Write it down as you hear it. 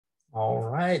All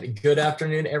right. Good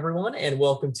afternoon, everyone, and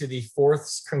welcome to the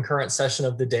fourth concurrent session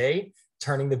of the day,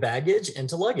 Turning the Baggage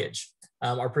into Luggage.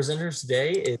 Our presenter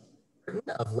today is Nick Britton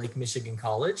of Lake Michigan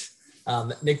College.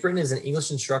 Nick Britton is an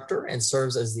English instructor and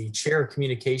serves as the chair of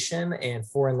communication and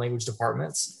foreign language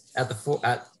departments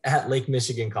at Lake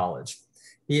Michigan College.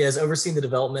 He has overseen the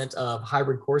development of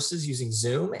hybrid courses using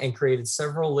Zoom and created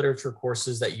several literature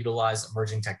courses that utilize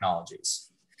emerging technologies.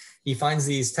 He finds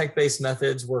these tech-based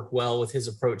methods work well with his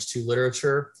approach to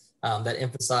literature that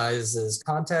emphasizes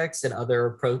context and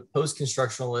other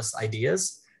post-constructionalist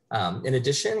ideas. In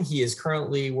addition, he is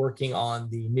currently working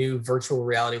on the new virtual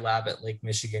reality lab at Lake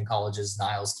Michigan College's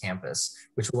Niles campus,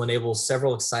 which will enable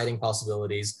several exciting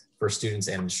possibilities for students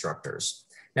and instructors.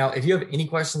 Now, if you have any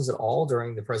questions at all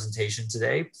during the presentation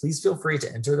today, please feel free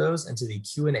to enter those into the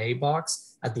Q&A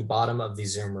box at the bottom of the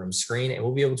Zoom room screen, and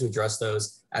we'll be able to address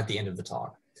those at the end of the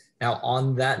talk. Now,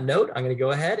 on that note, I'm going to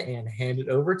go ahead and hand it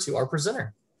over to our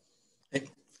presenter. Hey,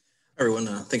 everyone.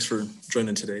 Thanks for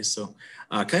joining today. So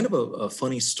kind of a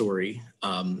funny story.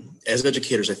 As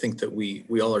educators, I think that we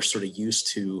all are sort of used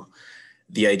to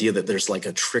the idea that there's like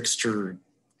a trickster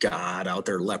god out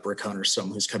there, leprechaun or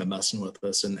someone who's kind of messing with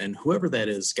us. And whoever that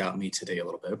is got me today a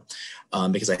little bit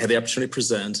because I had the opportunity to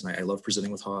present, and I love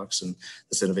presenting with Hawks and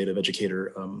this Innovative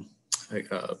Educator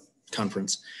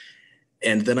conference.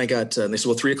 And then I got, they said,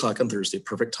 well, 3 o'clock on Thursday,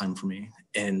 perfect time for me.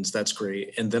 And that's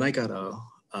great. And then I got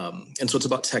and so it's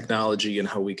about technology and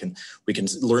how we can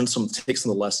learn take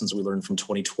some of the lessons we learned from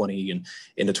 2020 and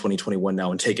into 2021 now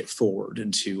and take it forward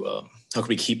into how can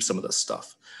we keep some of this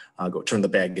stuff, turn the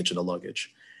baggage into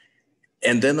luggage.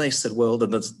 And then they said, well,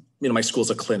 then that's, my school's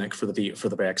a clinic for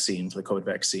the vaccine, for the COVID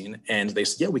vaccine. And they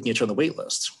said, yeah, we can get you on the wait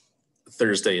list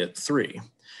Thursday at 3.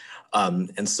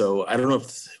 And so I don't know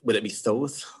would it be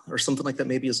Thoth or something like that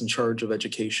maybe is in charge of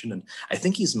education. And I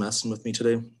think he's messing with me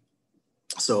today.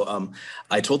 So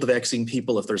I told the vaccine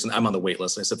people I'm on the wait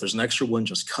list. I said, if there's an extra one,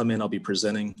 just come in, I'll be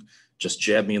presenting, just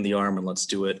jab me in the arm and let's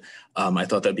do it. I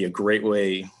thought that'd be a great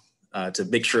way to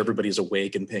make sure everybody's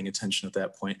awake and paying attention at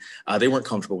that point. They weren't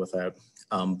comfortable with that.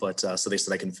 So they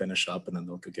said I can finish up and then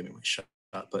they'll go give me my shot.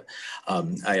 But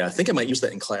I think I might use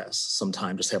that in class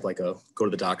sometime, just have go to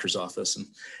the doctor's office and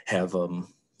have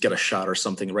get a shot or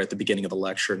something right at the beginning of the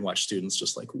lecture and watch students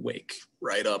just wake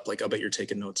right up. I bet you're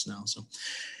taking notes now. So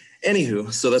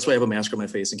anywho, so that's why I have a mask on my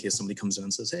face in case somebody comes in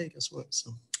and says, hey, guess what?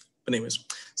 So, but anyways,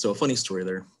 so a funny story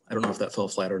there. I don't know if that fell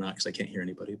flat or not because I can't hear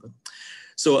anybody, but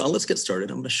so let's get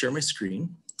started. I'm going to share my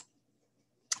screen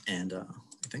and I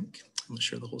think I'm going to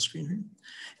share the whole screen here.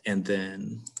 And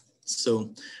then,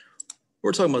 so what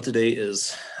we're talking about today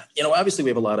is, obviously we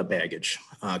have a lot of baggage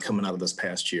coming out of this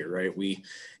past year, right?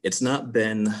 It's not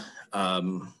been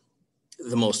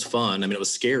the most fun. I mean, it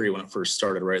was scary when it first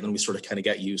started, right? And then we sort of kind of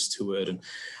got used to it. And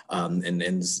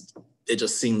it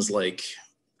just seems like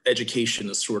education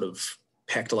is sort of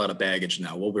packed a lot of baggage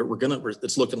now. Well,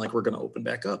 it's looking like we're going to open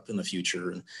back up in the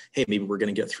future. And hey, maybe we're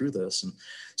going to get through this. And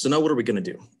so now what are we going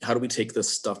to do? How do we take this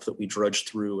stuff that we drudged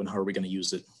through and how are we going to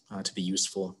use it to be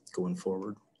useful going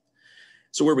forward?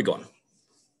 So where are we going?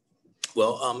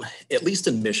 Well, at least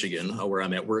in Michigan, where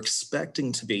I'm at, we're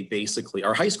expecting to be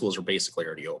our high schools are basically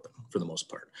already open for the most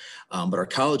part, but our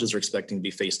colleges are expecting to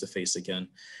be face-to-face again.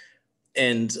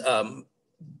 And,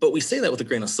 but we say that with a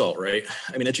grain of salt, right?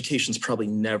 I mean, education's probably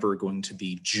never going to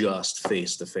be just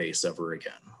face-to-face ever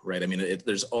again, right? I mean,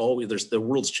 the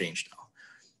world's changed now.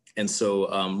 And so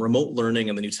remote learning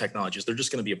and the new technologies, they're just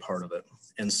going to be a part of it.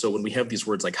 And so when we have these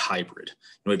words like hybrid,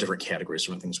 we have different categories,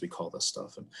 different things we call this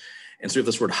stuff. And so we have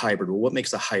this word hybrid. Well, what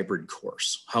makes a hybrid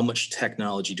course? How much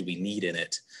technology do we need in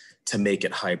it to make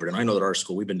it hybrid? And I know that our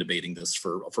school, we've been debating this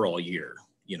for all year.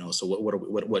 So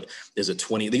what is it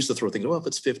 20? They used to throw things, well, if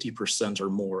it's 50% or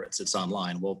more, it's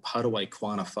online. Well, how do I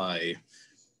quantify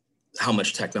how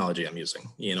much technology I'm using?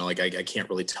 I can't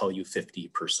really tell you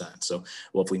 50%. So,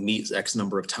 well, if we meet X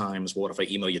number of times, well, what if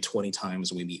I email you 20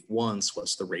 times and we meet once,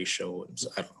 what's the ratio? And so,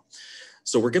 I don't know.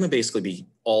 So we're going to basically be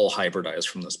all hybridized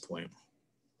from this point.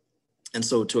 And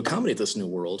so to accommodate this new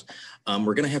world,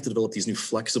 we're going to have to develop these new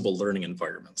flexible learning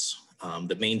environments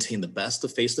that maintain the best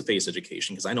of face-to-face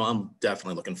education, because I know I'm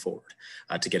definitely looking forward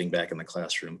to getting back in the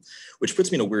classroom, which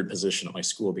puts me in a weird position at my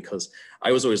school because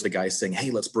I was always the guy saying,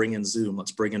 hey, let's bring in Zoom,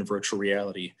 let's bring in virtual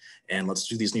reality, and let's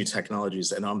do these new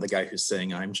technologies. And I'm the guy who's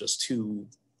saying, I'm just too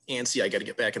antsy, I got to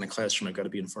get back in the classroom, I've got to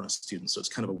be in front of students. So it's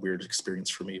kind of a weird experience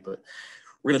for me, but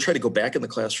we're going to try to go back in the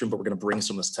classroom, but we're going to bring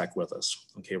some of this tech with us.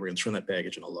 Okay, we're going to turn that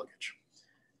baggage into luggage.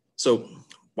 So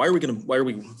why are we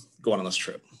going on this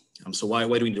trip? So why do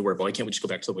we need to worry about? Why can't we just go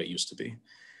back to the way it used to be?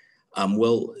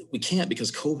 Well, we can't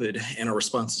because COVID and our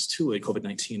responses to it,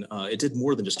 COVID-19, it did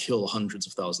more than just kill hundreds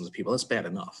of thousands of people. That's bad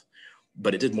enough,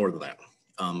 but it did more than that.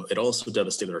 It also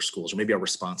devastated our schools, or maybe our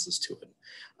responses to it.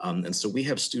 And so we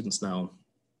have students now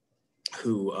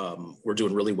who were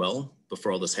doing really well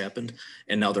before all this happened,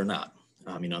 and now they're not.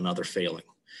 Now they're failing.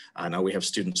 Now we have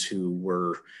students who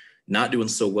were not doing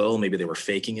so well. Maybe they were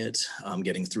faking it,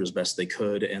 getting through as best they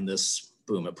could, and this,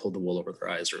 boom, it pulled the wool over their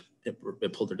eyes, or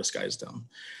it pulled their disguise down.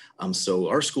 So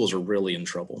our schools are really in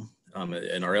trouble,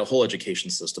 and our whole education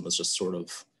system is just sort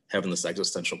of having this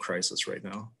existential crisis right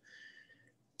now.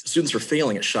 Students are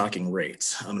failing at shocking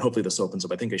rates. Hopefully this opens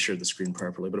up. I think I shared the screen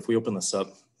properly, but if we open this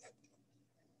up,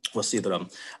 we'll see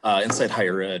that inside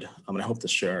higher ed, and I hope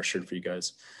this shared for you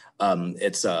guys.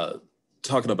 It's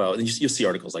talking about, and you see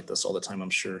articles like this all the time, I'm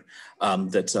sure,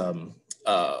 that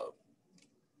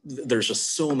there's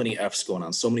just so many F's going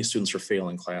on. So many students are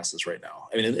failing classes right now.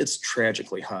 I mean, it's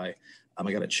tragically high.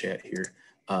 I got a chat here.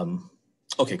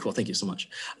 Okay, cool. Thank you so much.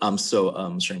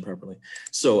 Sharing properly.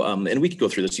 And we could go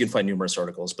through this. You can find numerous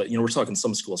articles, but we're talking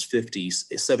some schools 50,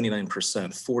 79%,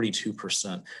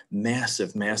 42%,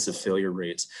 massive failure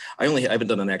rates. I haven't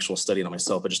done an actual study on it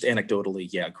myself, but just anecdotally,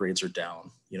 yeah, grades are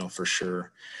down, for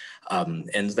sure.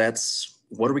 And that's,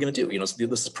 what are we going to do?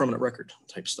 This is permanent record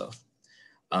type stuff.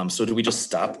 So do we just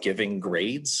stop giving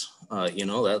grades?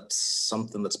 That's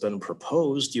something that's been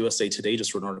proposed. USA Today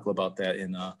just wrote an article about that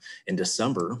in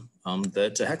December,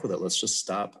 that to heck with it, let's just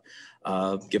stop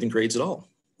giving grades at all.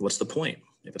 What's the point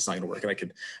if it's not gonna work? And I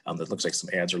could, that looks like some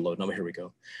ads are loading. Oh, here we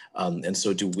go. And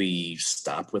so do we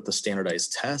stop with the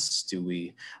standardized tests?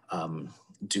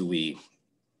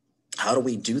 How do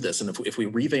we do this? And if we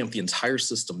revamp the entire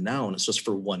system now and it's just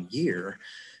for 1 year,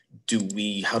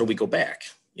 how do we go back?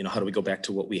 How do we go back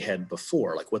to what we had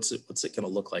before? Like, what's it going to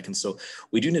look like? And so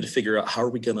we do need to figure out, how are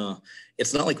we going to,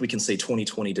 it's not like we can say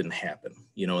 2020 didn't happen,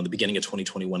 in the beginning of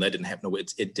 2021, that didn't happen. No,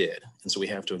 it did. And so we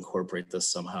have to incorporate this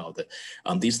somehow, that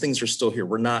these things are still here.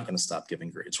 We're not going to stop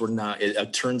giving grades. We're not,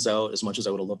 it turns out, as much as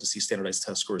I would have loved to see standardized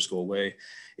test scores go away,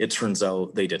 it turns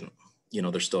out they didn't,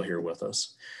 they're still here with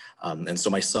us. And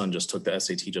so my son just took the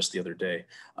SAT just the other day.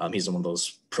 He's in one of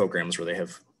those programs where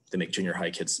they make junior high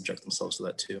kids subject themselves to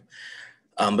that too.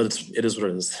 But it is what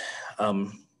it is.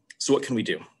 So what can we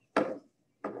do?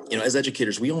 As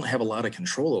educators, we don't have a lot of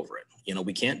control over it.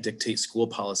 We can't dictate school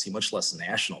policy, much less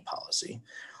national policy.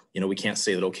 We can't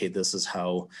say that, okay, this is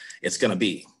how it's going to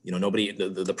be. Nobody,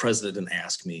 the president didn't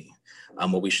ask me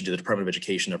what we should do. The Department of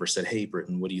Education never said, hey,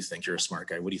 Britton, what do you think? You're a smart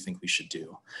guy. What do you think we should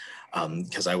do?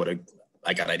 Because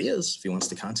I got ideas. If he wants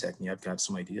to contact me, I've got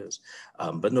some ideas.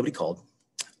 But nobody called.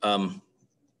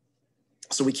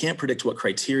 So we can't predict what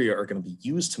criteria are going to be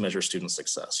used to measure student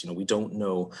success. We don't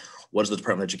know, what does the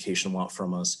Department of Education want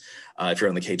from us? If you're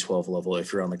on the K-12 level,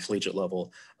 if you're on the collegiate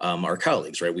level, our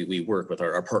colleagues, right? We work with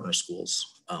our partner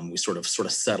schools. We sort of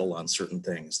settle on certain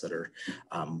things that are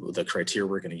the criteria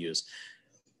we're going to use.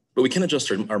 But we can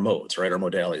adjust our modes, right? Our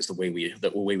modalities, the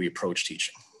way we approach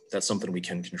teaching. That's something we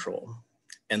can control.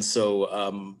 And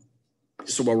so,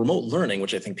 while remote learning,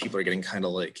 which I think people are getting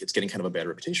it's getting kind of a bad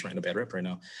reputation, right? A bad rep right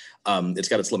now. It's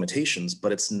got its limitations,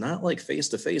 but it's not like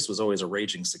face-to-face was always a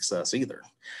raging success either.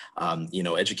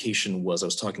 Education was, I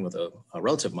was talking with a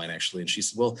relative of mine actually, and she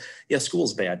said, well, yeah,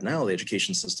 school's bad now. The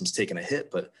education system's taken a hit,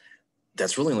 but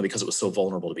that's really only because it was so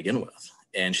vulnerable to begin with.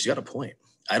 And she's got a point.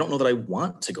 I don't know that I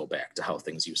want to go back to how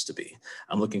things used to be.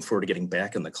 I'm looking forward to getting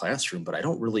back in the classroom, but I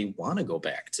don't really want to go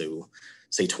back to,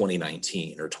 say,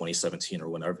 2019 or 2017 or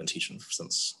whenever I've been teaching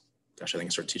since, gosh, I think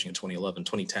I started teaching in 2011,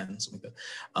 2010, something like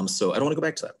that. So I don't want to go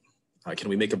back to that. Can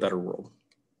we make a better world?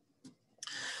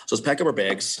 So let's pack up our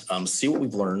bags, see what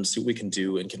we've learned, see what we can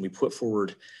do, and can we put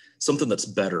forward something that's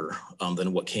better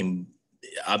than what came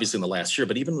obviously in the last year,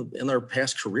 but even in our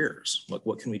past careers. Like,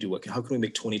 what can we do? How can we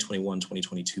make 2021,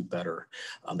 2022 better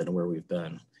than where we've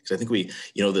been? Because I think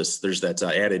there's that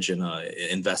adage in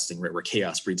investing, right, where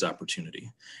chaos breeds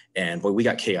opportunity. And boy, we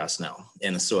got chaos now.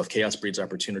 And so if chaos breeds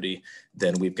opportunity,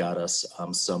 then we've got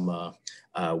some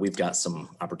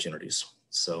opportunities.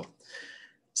 So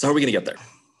how are we going to get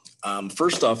there?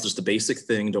 First off, there's the basic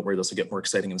thing. Don't worry, this will get more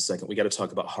exciting in a second. We got to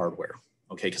talk about hardware.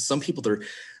 Okay, because some people,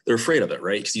 they're afraid of it,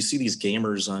 right? Because you see these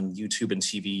gamers on YouTube and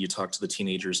TV, you talk to the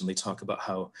teenagers and they talk about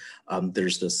how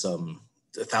there's this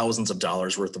thousands of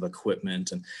dollars worth of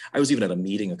equipment. And I was even at a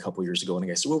meeting a couple years ago and a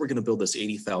guy said, well, we're going to build this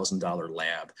 $80,000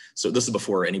 lab. So this is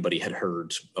before anybody had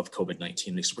heard of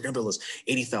COVID-19. They said, we're going to build this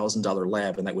 $80,000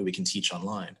 lab and that way we can teach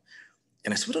online.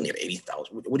 And I said, we don't need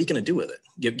 80,000. What are you going to do with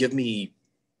it? Give me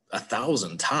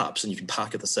 1,000 tops and you can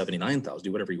pocket the 79,000,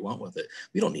 do whatever you want with it.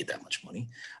 We don't need that much money.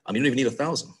 You don't even need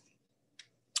 1,000.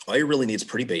 all you really need is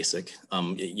pretty basic.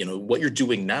 You know, what you're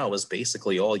doing now is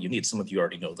basically all you need. Some of you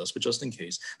already know this, but just in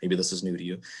case, maybe this is new to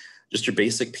you, just your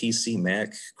basic PC,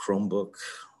 Mac, Chromebook,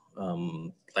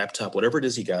 laptop, whatever it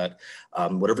is you got,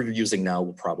 whatever you're using now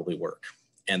will probably work.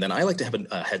 And then I like to have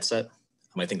a headset.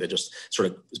 I think that just sort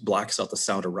of blocks out the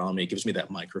sound around me. It gives me that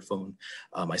microphone.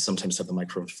 I sometimes have the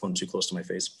microphone too close to my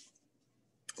face.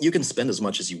 You can spend as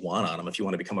much as you want on them. If you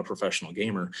want to become a professional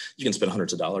gamer, you can spend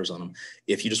hundreds of dollars on them.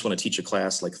 If you just want to teach a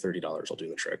class, like $30 will do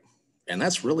the trick. And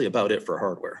that's really about it for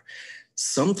hardware.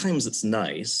 Sometimes it's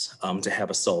nice to have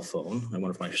a cell phone. I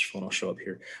wonder if my phone will show up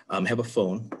here. Have a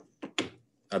phone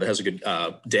that has a good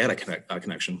data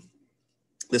connection.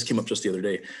 This came up just the other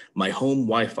day. My home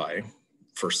Wi-Fi,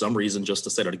 for some reason, just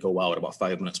decided to go out about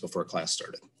 5 minutes before class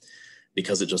started.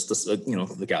 Because it just, you know,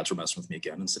 the gods were messing with me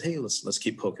again and said, hey, let's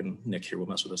keep poking Nick here. We'll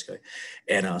mess with this guy.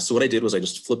 And so what I did was I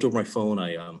just flipped over my phone.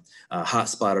 I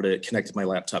hotspotted it, connected my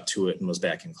laptop to it, and was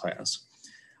back in class.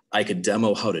 I could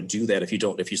demo how to do that. If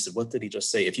you said, what did he just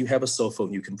say? If you have a cell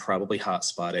phone, you can probably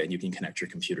hotspot it and you can connect your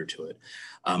computer to it.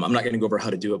 I'm not going to go over how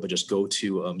to do it, but just go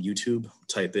to YouTube,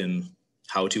 type in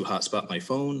how to hotspot my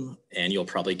phone, and you'll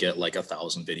probably get like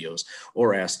 1,000 videos,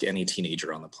 or ask any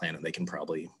teenager on the planet. They can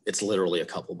probably, it's literally a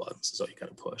couple buttons is all you got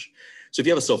to push. So if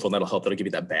you have a cell phone, that'll help. That'll give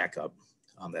you that backup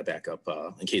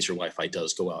in case your Wi-Fi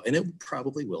does go out, and it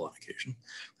probably will on occasion.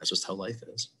 That's just how life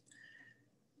is.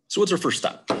 So what's our first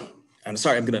step? I'm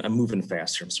sorry, I'm moving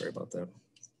fast here. I'm sorry about that.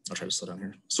 I'll try to slow down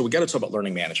here. So we got to talk about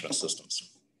learning management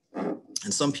systems.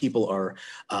 And some people are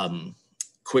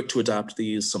quick to adopt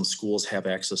these. Some schools have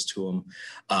access to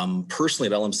them.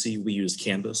 Personally at LMC, we use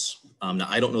Canvas. Now,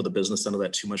 I don't know the business end of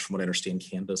that too much. From what I understand,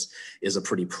 Canvas is a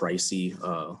pretty pricey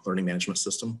learning management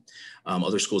system.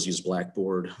 Other schools use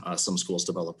Blackboard. Some schools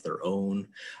develop their own.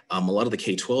 A lot of the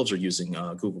K-12s are using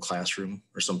Google Classroom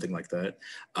or something like that,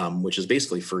 which is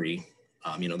basically free.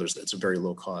 You know, it's a very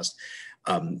low cost.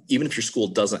 Even if your school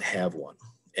doesn't have one,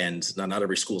 and not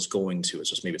every school is going to, it's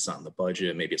just maybe it's not in the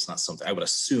budget, maybe it's not something, I would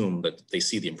assume that they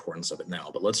see the importance of it now,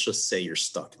 but let's just say you're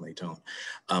stuck and they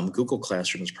don't. Google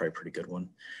Classroom is probably a pretty good one.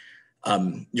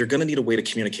 You're gonna need a way to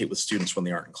communicate with students when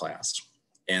they aren't in class.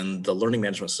 And the learning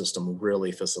management system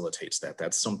really facilitates that.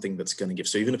 That's something that's gonna give,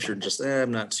 so even if you're just,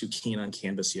 I'm not too keen on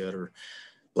Canvas yet, or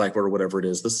Blackboard, or whatever it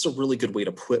is, this is a really good way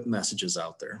to put messages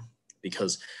out there.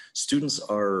 Because students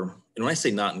are, and when I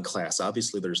say not in class,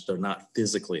 obviously they're not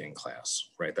physically in class,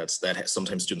 right?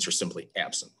 Sometimes students are simply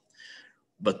absent.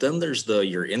 But then there's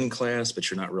you're in class, but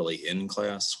you're not really in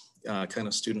class kind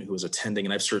of student who is attending.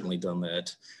 And I've certainly done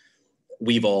that.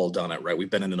 We've all done it, right?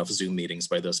 We've been in enough Zoom meetings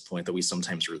by this point that we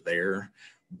sometimes are there,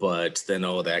 but then,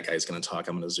 oh, that guy's gonna talk,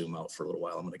 I'm gonna Zoom out for a little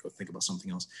while, I'm gonna go think about something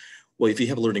else. Well, if you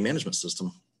have a learning management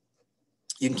system,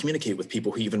 you can communicate with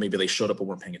people who even maybe they showed up and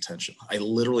weren't paying attention. I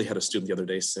literally had a student the other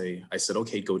day say, I said,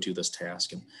 okay, go do this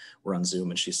task. And we're on Zoom.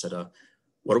 And she said,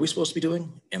 what are we supposed to be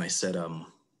doing? And I said, well,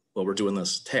 we're doing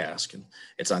this task and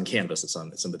it's on Canvas.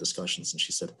 It's in the discussions. And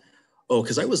she said, oh,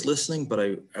 because I was listening, but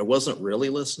I wasn't really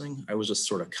listening. I was just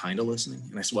sort of kind of listening.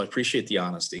 And I said, well, I appreciate the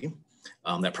honesty.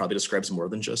 That probably describes more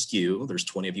than just you. There's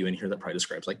 20 of you in here. That probably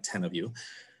describes like 10 of you.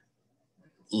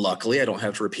 Luckily, I don't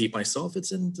have to repeat myself.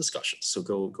 It's in discussions. So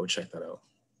go check that out.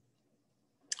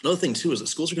 Another thing too is that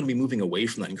schools are going to be moving away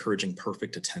from that encouraging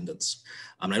perfect attendance.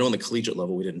 I know on the collegiate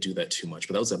level, we didn't do that too much,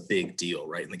 but that was a big deal,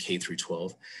 right? In the K through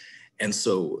 12. And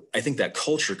so I think that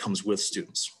culture comes with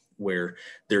students where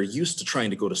they're used to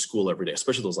trying to go to school every day,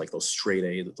 especially those straight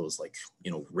A, those like, you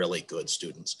know, really good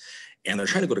students. And they're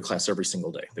trying to go to class every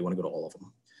single day. They want to go to all of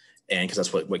them. And because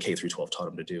that's what K through 12 taught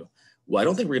them to do. Well, I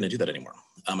don't think we're going to do that anymore.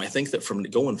 I think that from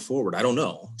going forward, I don't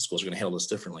know, schools are going to handle this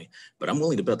differently, but I'm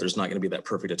willing to bet there's not going to be that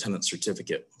perfect attendance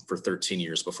certificate for 13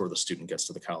 years before the student gets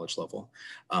to the college level.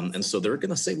 And so they're going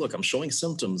to say, look, I'm showing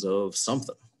symptoms of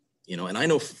something, you know, and I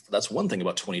know that's one thing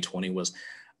about 2020 was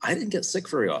I didn't get sick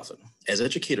very often. As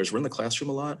educators, we're in the classroom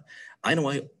a lot. I know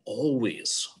I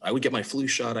would get my flu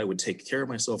shot. I would take care of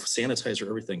myself, sanitizer,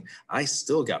 everything. I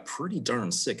still got pretty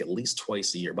darn sick at least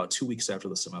twice a year, about 2 weeks after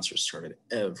the semester started,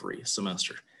 every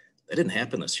semester. That didn't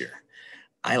happen this year.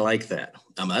 I like that.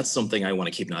 That's something I want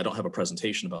to keep. Now, I don't have a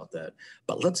presentation about that,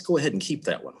 but let's go ahead and keep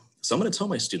that one. So I'm going to tell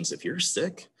my students, if you're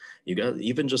sick, you got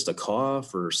even just a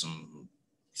cough or some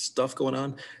stuff going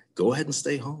on, go ahead and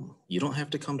stay home. You don't have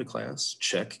to come to class.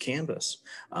 Check Canvas.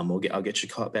 I'll get you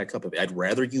caught back up. I'd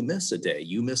rather you miss a day.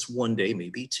 You miss 1 day,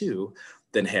 maybe 2,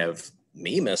 than have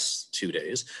me miss 2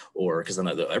 days, or because then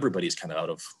everybody's kind of out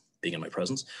of being in my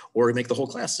presence, or make the whole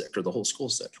class sick or the whole school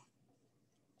sick.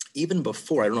 Even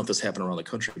before, I don't know if this happened around the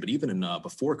country, but even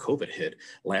before COVID hit,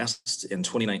 in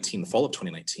 2019, the fall of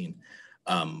 2019,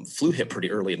 flu hit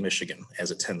pretty early in Michigan,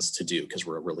 as it tends to do, because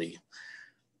we're a really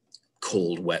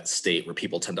cold, wet state where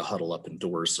people tend to huddle up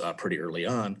indoors pretty early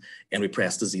on, and we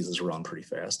pass diseases around pretty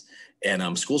fast.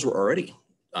 And schools were already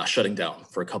shutting down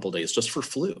for a couple of days just for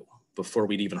flu before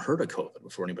we'd even heard of COVID,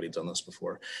 before anybody had done this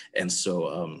before. And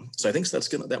so, so I think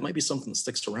that might be something that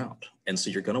sticks around. And so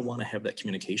you're gonna wanna have that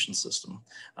communication system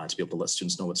to be able to let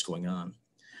students know what's going on.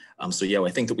 So yeah, I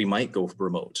think that we might go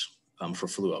remote for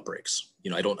flu outbreaks.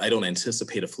 You know, I don't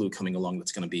anticipate a flu coming along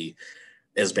that's gonna be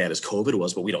as bad as COVID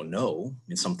was, but we don't know. I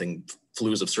mean,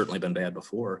 flus have certainly been bad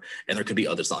before, and there could be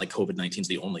others. Not like COVID-19 is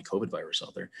the only COVID virus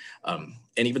out there. And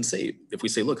even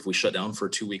if we shut down for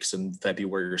 2 weeks in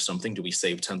February or something, do we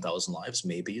save 10,000 lives?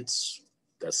 Maybe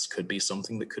that could be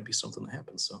something that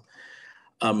happens. So,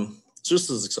 so just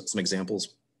as some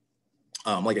examples,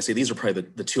 like I say, these are probably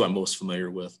the two I'm most familiar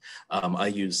with. I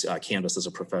use Canvas as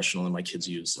a professional, and my kids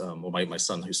use, my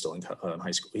son, who's still in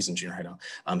high school, he's in junior high now,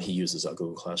 he uses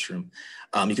Google Classroom.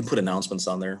 You can put announcements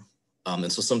on there.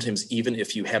 And so sometimes even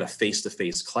if you had a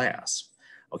face-to-face class,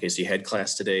 okay, so you had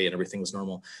class today and everything was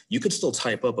normal, you could still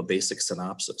type up a basic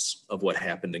synopsis of what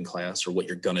happened in class or what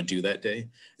you're gonna do that day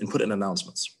and put in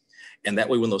announcements. And that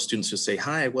way, when those students just say,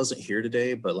 hi, I wasn't here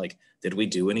today, but like, did we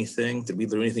do anything? Did we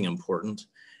do anything important?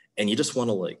 And you just want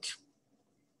to like,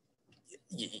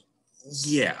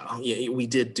 yeah, we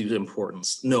did do the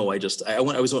importance. No, I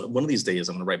was one of these days,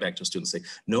 I'm going to write back to a student and say,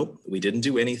 nope, we didn't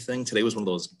do anything. Today was one of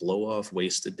those blow off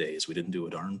wasted days. We didn't do a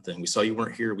darn thing. We saw you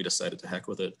weren't here. We decided to heck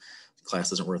with it. The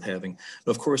class isn't worth having.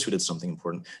 No, of course we did something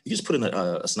important. You just put in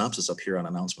a synopsis up here on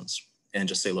announcements and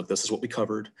just say, look, this is what we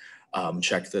covered.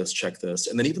 Check this.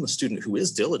 And then even the student who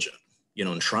is diligent, you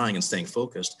know, and trying and staying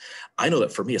focused. I know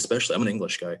that for me, especially, I'm an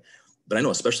English guy. But I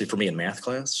know, especially for me in math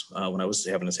class, when I was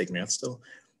having to take math still,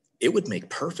 it would make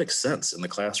perfect sense in the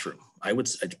classroom.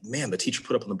 Man, the teacher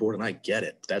put up on the board and I get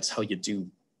it. That's how you do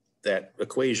that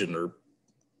equation or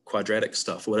quadratic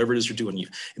stuff, whatever it is you're doing, it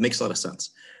makes a lot of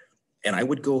sense. And I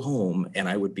would go home and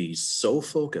I would be so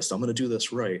focused, I'm gonna do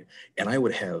this right. And I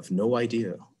would have no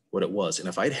idea what it was. And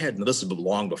if I'd had, now this is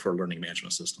long before learning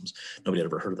management systems, nobody had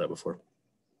ever heard of that before.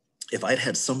 If I'd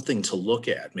had something to look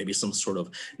at, maybe some sort of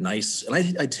nice, and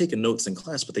I'd taken notes in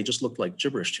class, but they just looked like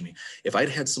gibberish to me. If I'd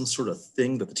had some sort of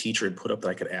thing that the teacher had put up that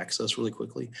I could access really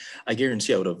quickly, I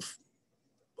guarantee I would have,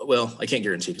 well, I can't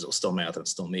guarantee because it was still math and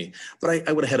it's still me, but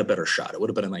I would have had a better shot. It would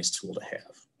have been a nice tool to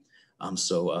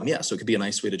have. Yeah, so it could be a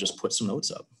nice way to just put some notes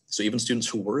up. So even students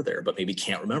who were there, but maybe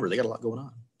can't remember, they got a lot going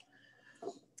on.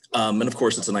 And of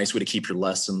course, it's a nice way to keep your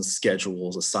lessons,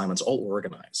 schedules, assignments all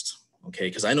organized. Okay,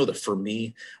 because I know that for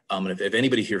me, and if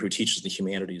anybody here who teaches the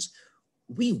humanities,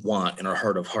 we want in our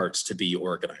heart of hearts to be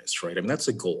organized, right? I mean, that's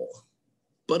a goal.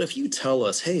 But if you tell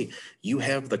us, hey, you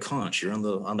have the conch, you're on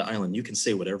the island, you can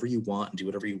say whatever you want and do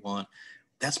whatever you want,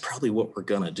 that's probably what we're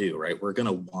gonna do, right? We're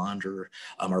gonna wander.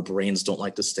 Our brains don't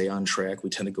like to stay on track. We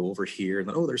tend to go over here and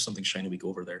then, oh, there's something shiny, we go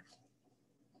over there.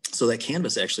 So that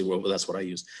Canvas actually, well, that's what I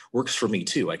use, works for me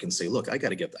too. I can say, look, I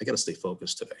gotta stay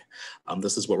focused today.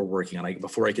 This is what we're working on.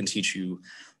 Before I can teach you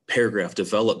paragraph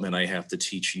development, I have to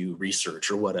teach you research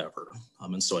or whatever.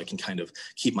 And so I can kind of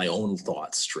keep my own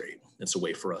thoughts straight. It's a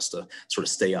way for us to sort of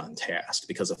stay on task,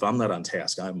 because if I'm not on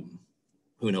task,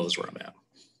 who knows where I'm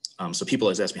at. So people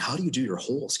always ask me, how do you do your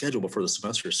whole schedule before the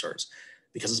semester starts?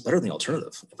 Because it's better than the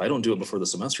alternative. If I don't do it before the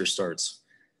semester starts,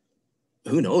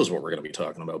 who knows what we're going to be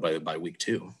talking about by week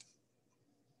 2.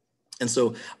 And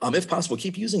so if possible,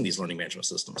 keep using these learning management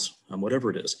systems,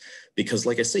 whatever it is, because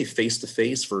like I say,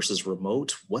 face-to-face versus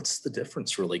remote, what's the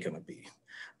difference really going to be?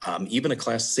 Even a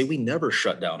class, say we never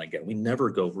shut down again, we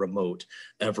never go remote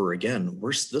ever again,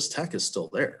 this tech is still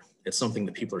there. It's something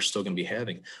that people are still going to be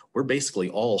having. We're basically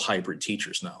all hybrid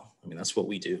teachers now. I mean, that's what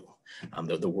we do.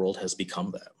 The world has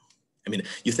become that. I mean,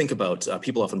 you think about,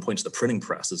 people often point to the printing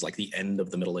press as like the end of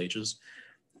the Middle Ages.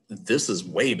 This is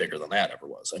way bigger than that ever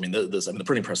was. I mean, the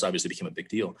printing press obviously became a big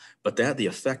deal, but the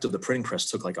effect of the printing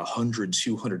press took like 100,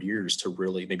 200 years to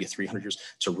really, maybe 300 years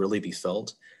to really be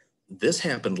felt. This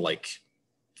happened like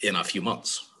in a few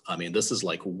months. I mean, this is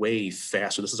like way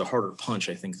faster. This is a harder punch,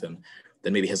 I think, than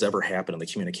maybe has ever happened in the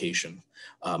communication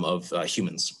of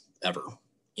humans ever.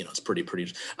 You know, it's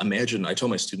pretty. Imagine, I told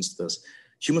my students this,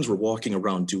 humans were walking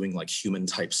around doing like human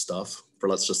type stuff for,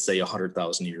 let's just say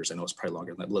 100,000 years. I know it's probably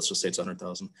longer than that, but let's just say it's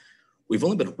 100,000. We've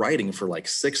only been writing for like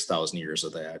 6,000 years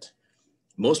of that.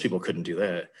 Most people couldn't do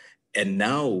that. And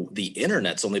now the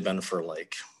internet's only been for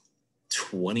like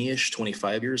 20-ish,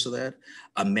 25 years of that.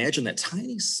 Imagine that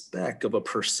tiny speck of a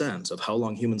percent of how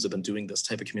long humans have been doing this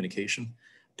type of communication.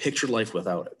 Picture life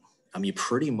without it. You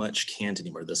pretty much can't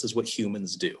anymore. This is what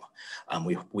humans do.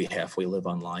 We halfway live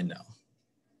online now.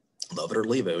 Love it or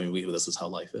leave it. I mean, this is how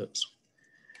life is.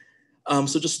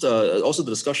 So just also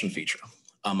the discussion feature.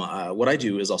 What I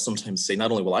do is I'll sometimes say,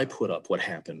 not only will I put up what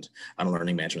happened on a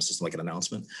learning management system, like an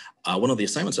announcement, one of the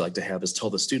assignments I like to have is tell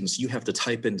the students, you have to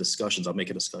type in discussions. I'll make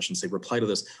a discussion, say, reply to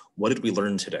this. What did we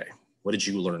learn today? What did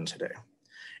you learn today?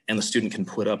 And the student can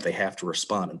put up, they have to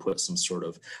respond and put some sort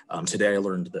of, today I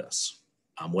learned this,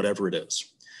 whatever it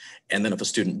is. And then if a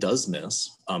student does miss,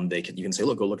 you can say,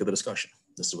 look, go look at the discussion.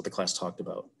 This is what the class talked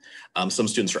about. Some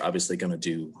students are obviously going to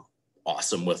do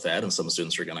awesome with that, and some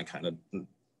students are going to kind of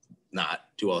not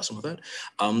do awesome with that.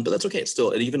 But that's okay. It's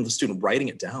still, and even the student writing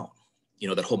it down,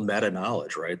 that whole meta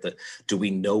knowledge, right? That do we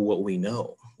know what we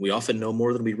know? We often know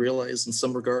more than we realize in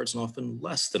some regards, and often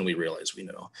less than we realize we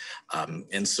know.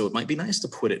 And so it might be nice to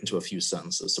put it into a few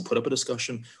sentences. So put up a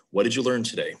discussion. What did you learn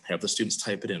today? Have the students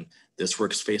type it in. This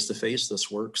works face-to-face.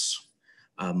 This works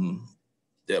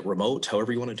remote,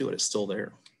 however you want to do it. It's still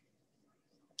there.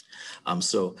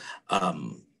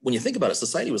 When you think about it,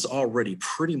 society was already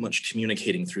pretty much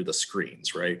communicating through the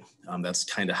screens, right? That's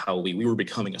kind of how we were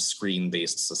becoming a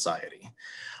screen-based society.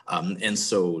 And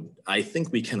so I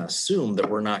think we can assume that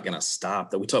we're not going to stop,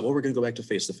 that we talk, well, we're going to go back to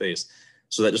face-to-face.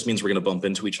 So that just means we're going to bump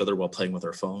into each other while playing with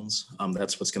our phones.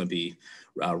 That's what's going to be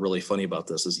really funny about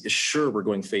this is sure, we're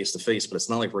going face-to-face, but it's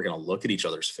not like we're going to look at each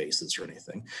other's faces or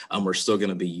anything. We're still going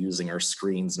to be using our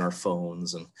screens and our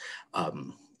phones and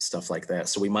stuff like that.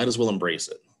 So we might as well embrace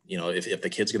it. If the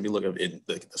kid's going to be looking at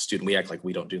the student, we act like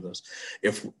we don't do this.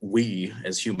 If we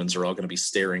as humans are all going to be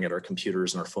staring at our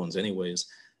computers and our phones anyways,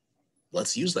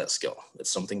 let's use that skill. It's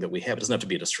something that we have. It doesn't have to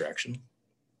be a distraction.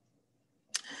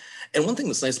 And one thing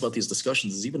that's nice about these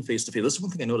discussions is even face-to-face. This is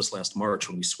one thing I noticed last March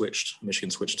when Michigan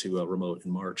switched to remote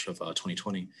in March of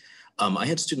 2020. I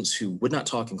had students who would not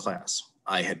talk in class.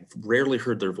 I had rarely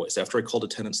heard their voice. After I called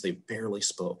attendance, they barely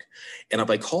spoke. And if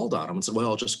I called on them and said, well,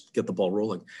 I'll just get the ball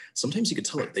rolling, sometimes you could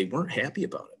tell that they weren't happy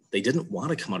about it. They didn't want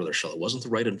to come out of their shell. It wasn't the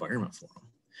right environment for them.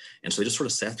 And so they just sort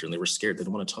of sat there and they were scared. They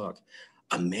didn't want to talk.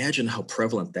 Imagine how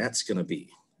prevalent that's going to be,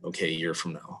 a year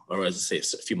from now, or as I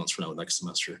say, a few months from now, next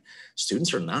semester.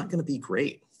 Students are not going to be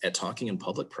great at talking in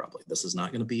public, probably. This is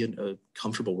not going to be a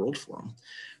comfortable world for them.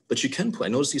 But you can play. I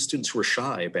noticed these students who were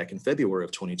shy back in February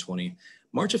of 2020,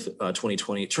 March of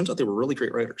 2020, it turns out they were really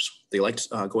great writers. They liked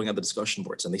going on the discussion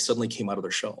boards and they suddenly came out of their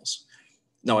shells.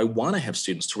 Now I want to have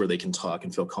students to where they can talk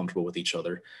and feel comfortable with each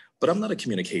other, but I'm not a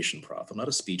communication prof. I'm not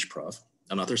a speech prof.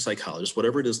 I'm not their psychologist,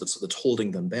 whatever it is that's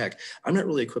holding them back. I'm not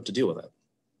really equipped to deal with that.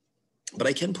 But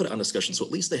I can put it on discussion, so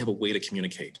at least they have a way to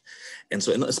communicate. And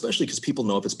so, and especially because people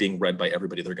know if it's being read by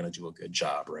everybody, they're going to do a good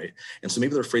job, right? And so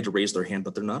maybe they're afraid to raise their hand,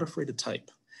 but they're not afraid to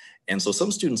type. And so some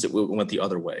students, it went the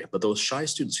other way, but those shy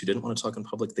students who didn't want to talk in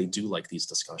public, they do like these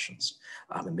discussions,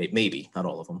 and maybe not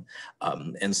all of them.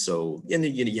 And so, and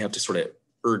you have to sort of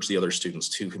urge the other students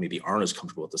too, who maybe aren't as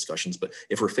comfortable with discussions, but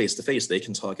if we're face-to-face, they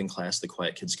can talk in class, the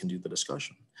quiet kids can do the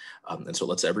discussion. And so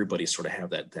let's everybody sort of have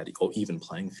that even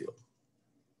playing field.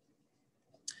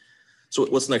 So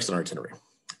what's next on our itinerary?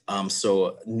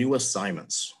 So new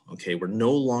assignments, okay? We're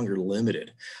no longer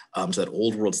limited to that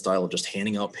old world style of just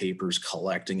handing out papers,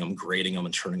 collecting them, grading them,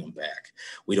 and turning them back.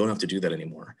 We don't have to do that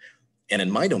anymore. And in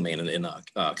my domain, in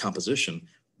composition,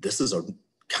 this is a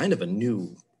kind of a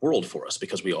new world for us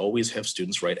because we always have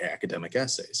students write academic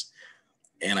essays.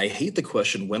 And I hate the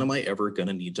question, when am I ever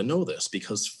gonna need to know this?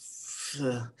 Because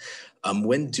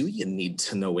when do you need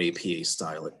to know APA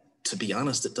style? To be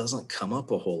honest, it doesn't come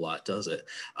up a whole lot, does it?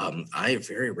 I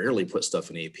very rarely put stuff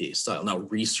in APA style. Now,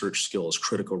 research skills,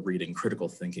 critical reading, critical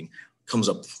thinking comes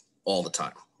up all the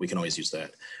time. We can always use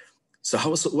that. So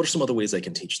what are some other ways I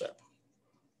can teach that?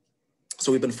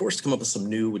 So we've been forced to come up with some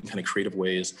new and kind of creative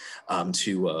ways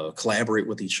to collaborate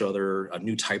with each other,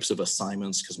 new types of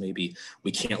assignments, because maybe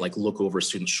we can't like look over a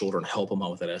student's shoulder and help them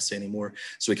out with that essay anymore.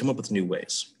 So we come up with new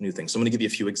ways, new things. So I'm going to give you a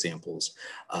few examples.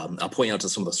 I'll point out to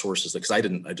some of the sources because I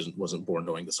wasn't born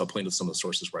knowing this. I'll point to some of the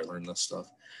sources where I learned this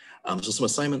stuff. So some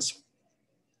assignments.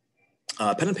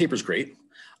 Pen and paper is great,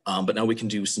 but now we can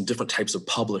do some different types of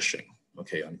publishing.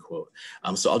 Okay, unquote.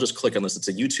 So I'll just click on this. It's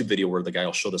a YouTube video where the guy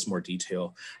will show this more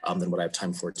detail than what I have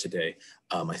time for today.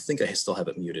 I think I still have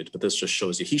it muted, but this just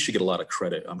shows you, he should get a lot of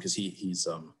credit because he's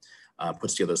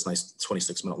puts together this nice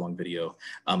 26-minute long video,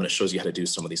 and it shows you how to do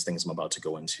some of these things I'm about to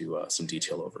go into some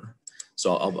detail over.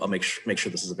 So I'll make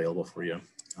sure this is available for you.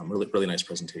 Really nice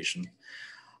presentation.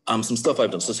 Some stuff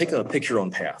I've done. So take a pick your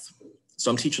own path. So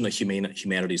I'm teaching a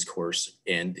humanities course,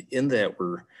 and in that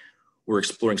we're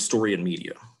exploring story and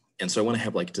media. And so I want to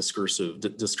have like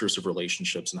discursive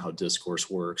relationships and how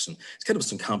discourse works. And it's kind of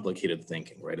some complicated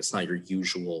thinking, right? It's not your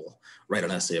usual write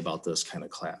an essay about this kind of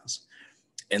class.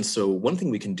 And so one thing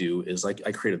we can do is I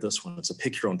created this one. It's a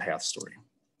pick your own path story.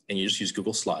 And you just use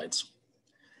Google Slides.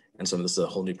 And so this is a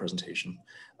whole new presentation.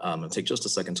 It'll take just a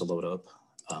second to load up.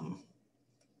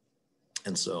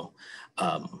 And so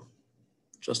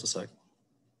just a sec.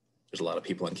 There's a lot of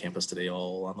people on campus today,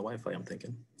 all on the Wi-Fi, I'm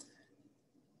thinking.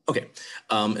 Okay,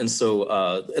 and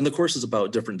the course is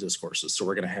about different discourses. So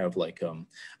we're gonna have like,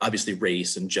 obviously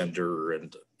race and gender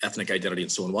and ethnic identity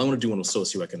and so on. Well, I wanna do one with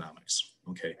socioeconomics,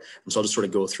 okay? And so I'll just sort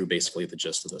of go through basically the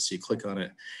gist of this. So you click on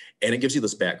it and it gives you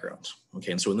this background,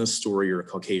 okay? And so in this story, you're a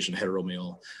Caucasian hetero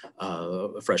male,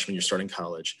 a freshman, you're starting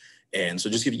college. And so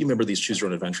just you remember these choose your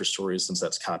own adventure stories, since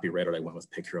that's copyrighted, I went with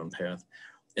pick your own path.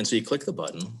 And so you click the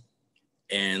button.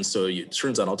 And so it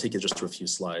turns out, I'll take you just to a few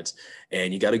slides,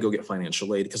 and you got to go get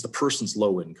financial aid because the person's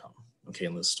low income, okay,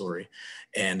 in this story.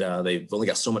 And they've only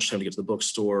got so much time to get to the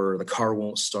bookstore, the car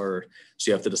won't start.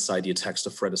 So you have to decide, do you text a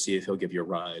friend to see if he'll give you a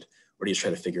ride, or do you try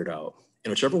to figure it out?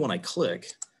 And whichever one I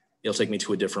click, it'll take me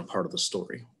to a different part of the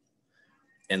story.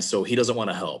 And so he doesn't want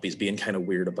to help. He's being kind of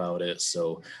weird about it.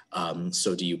 So,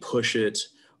 so do you push it,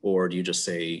 or do you just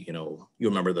say, you know, you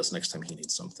remember this next time he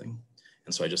needs something?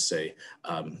 And so I just say,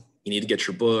 you need to get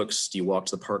your books. Do you walk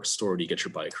to the park store? Do you get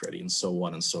your bike ready? And so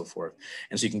on and so forth.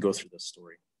 And so you can go through this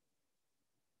story.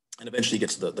 And eventually you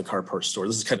get to the car parts store.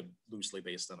 This is kind of loosely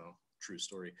based on a true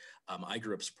story. I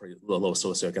grew up pretty low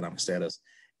socioeconomic status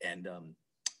and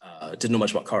didn't know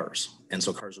much about cars. And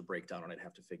so cars would break down and I'd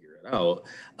have to figure it out.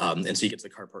 And so you get to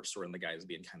the car parts store and the guy is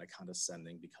being kind of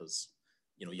condescending because,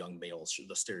 you know, young males,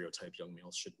 the stereotype young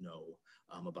males should know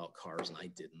about cars, and I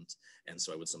didn't. And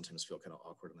so I would sometimes feel kind of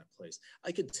awkward in that place.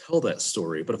 I could tell that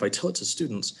story, but if I tell it to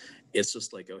students, it's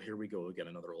just like, oh, here we go again,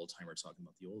 another old timer talking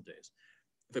about the old days.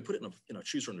 If I put it in a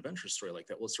choose your own adventure story like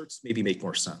that, well, it starts to maybe make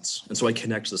more sense. And so I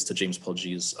connect this to James Paul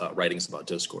G's writings about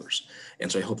discourse. And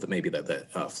so I hope that maybe that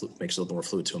makes it a little more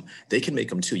fluid to them. They can make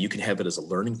them too. You can have it as a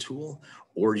learning tool,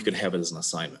 or you can have it as an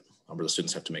assignment where the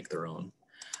students have to make their own.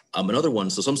 Another one,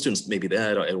 so some students, maybe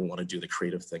that I don't want to do the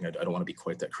creative thing. I don't want to be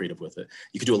quite that creative with it.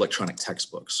 You could do electronic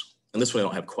textbooks. And this one I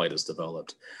don't have quite as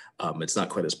developed. It's not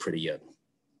quite as pretty yet.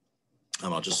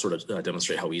 I'll just sort of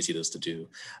demonstrate how easy it is to do.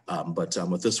 But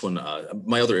with this one,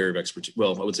 my other area of expertise,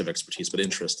 well, I would say of expertise, but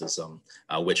interest is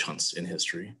witch hunts in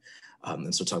history.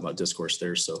 And so talking about discourse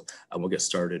there. So we'll get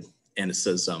started. And it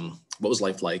says, what was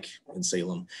life like in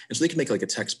Salem? And so they can make like a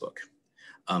textbook.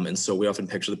 And so we often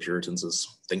picture the Puritans as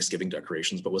Thanksgiving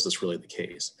decorations, but was this really the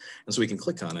case? And so we can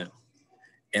click on it.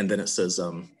 And then it says,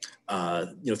 you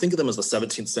know, think of them as the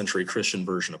 17th century Christian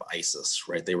version of ISIS,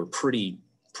 right? They were pretty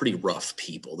rough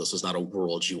people. This was not a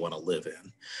world you want to live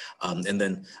in. And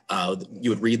then you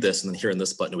would read this, and then here in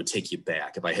this button, it would take you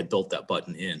back. If I had built that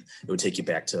button in, it would take you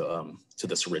back to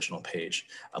this original page,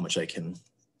 which I can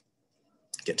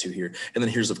get to here. And then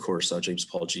here's, of course, James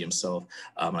Paul G himself.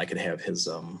 I could have his,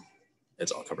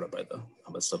 it's all covered up by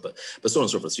the stuff, but so on and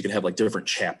so forth. So you can have like different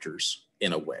chapters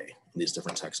in a way in these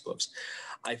different textbooks.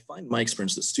 I find my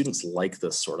experience that students like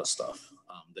this sort of stuff.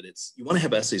 That it's, you want to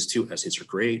have essays too. Essays are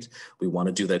great. We want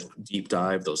to do that deep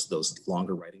dive, those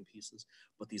longer writing pieces.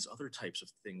 But these other types of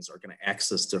things are going to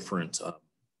access different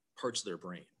parts of their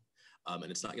brain.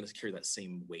 And it's not going to carry that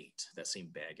same weight, that same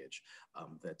baggage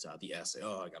that the essay,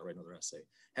 oh, I got to write another essay.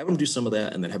 Have them do some of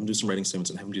that, and then have them do some writing statements,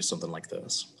 and have them do something like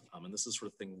this. And this is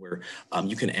sort of thing where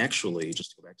you can actually,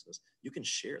 just to go back to this, you can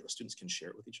share, the students can share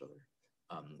it with each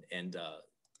other and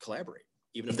collaborate.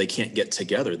 Even if they can't get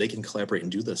together, they can collaborate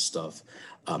and do this stuff.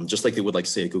 Just like they would like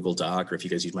say a Google Doc, or if you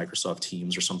guys use Microsoft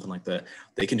Teams or something like that,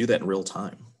 they can do that in real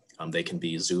time. They can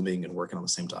be Zooming and working on the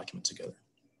same document together.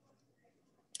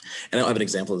 And I don't have an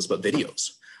example of this, but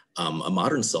videos. A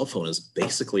modern cell phone is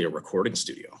basically a recording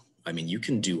studio. I mean, you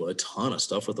can do a ton of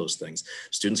stuff with those things.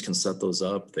 Students can set those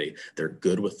up. They're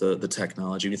good with the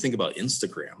technology. When you think about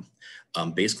Instagram,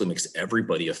 basically makes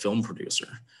everybody a film producer.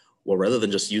 Well, rather than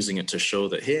just using it to show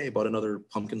that, hey, I bought another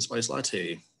pumpkin spice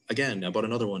latte. Again, I bought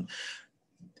another one.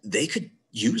 They could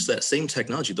use that same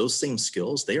technology, those same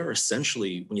skills. They are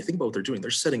essentially, when you think about what they're doing, they're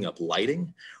setting up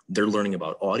lighting. They're learning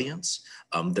about audience.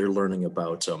 They're learning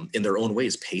about, in their own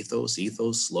ways, pathos,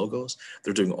 ethos, logos.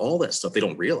 They're doing all that stuff. They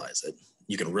don't realize it.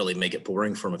 You can really make it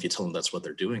boring for them if you tell them that's what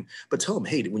they're doing. But tell them,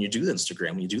 hey, when you do the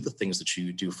Instagram, when you do the things that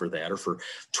you do for that or for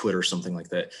Twitter or something like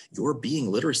that, you're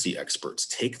being literacy experts.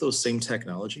 Take those same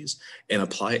technologies and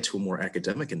apply it to a more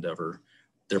academic endeavor.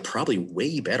 They're probably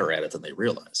way better at it than they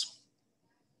realize.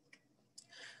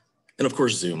 And of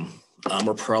course, Zoom.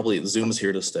 Zoom is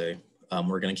here to stay.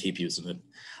 We're going to keep using it.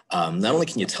 Not only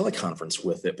can you teleconference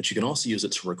with it, but you can also use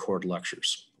it to record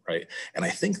lectures. Right. And I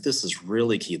think this is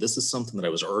really key. This is something that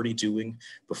I was already doing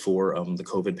before the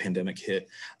COVID pandemic hit.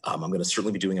 I'm going to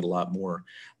certainly be doing it a lot more.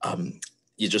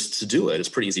 To do it, it's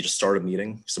pretty easy. Just start a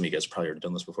meeting. Some of you guys have probably already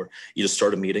done this before. You just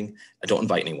start a meeting. I don't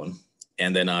invite anyone.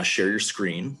 and then share your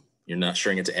screen. You're not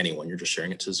sharing it to anyone. You're just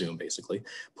sharing it to Zoom, basically.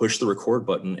 Push the record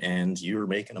button and you're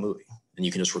making a movie, and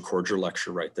you can just record your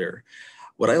lecture right there.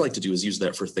 What I like to do is use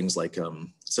that for things like,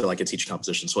 so like I teach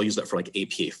composition. So I'll use that for like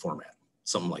APA format,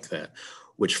 something like that,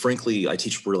 which frankly, I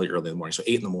teach really early in the morning. So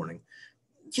 8 in the morning.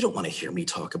 You don't want to hear me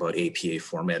talk about APA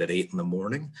format at 8 in the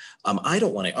morning. I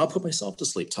don't want to, I'll put myself to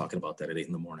sleep talking about that at 8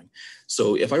 in the morning.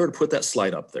 So if I were to put that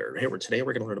slide up there, hey, today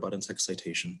we're going to learn about in-text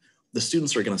citation, the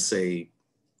students are going to say,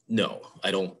 no,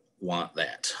 I don't want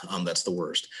that. That's the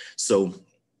worst. So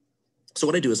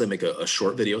what I do is I make a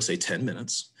short video, say 10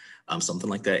 minutes, something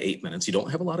like that, 8 minutes. You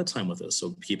don't have a lot of time with this,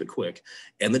 so keep it quick.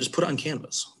 And then just put it on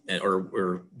Canvas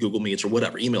or Google Meets or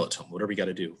whatever, email it to them, whatever you got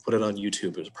to do. Put it on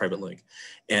YouTube, there's a private link.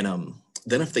 And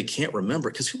then if they can't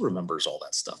remember, because who remembers all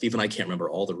that stuff? Even I can't remember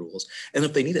all the rules. And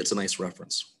if they need it, it's a nice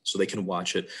reference so they can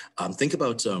watch it. Think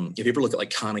about, if you ever look at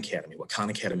like Khan Academy, what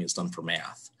Khan Academy has done for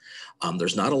math.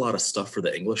 There's not a lot of stuff for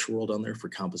the English world on there for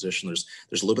composition. There's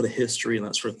a little bit of history and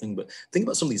that sort of thing, but think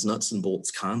about some of these nuts and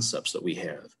bolts concepts that we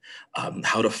have,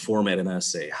 how to format an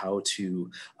essay, how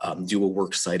to do a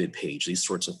works cited page, these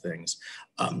sorts of things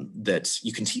that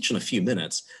you can teach in a few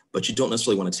minutes, but you don't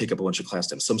necessarily want to take up a bunch of class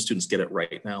time. Some students get it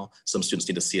right now. Some students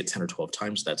need to see it 10 or 12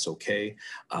 times. That's okay.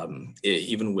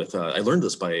 Even with, I learned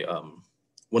this by,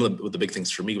 one of the big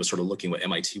things for me was sort of looking what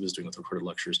MIT was doing with recorded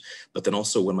lectures, but then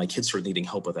also when my kids started needing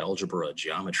help with algebra,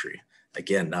 geometry,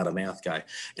 again, not a math guy.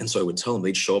 And so I would tell them,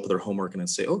 they'd show up with their homework and I'd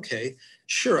say, okay,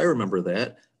 sure, I remember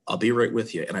that. I'll be right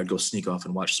with you. And I'd go sneak off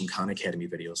and watch some Khan Academy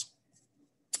videos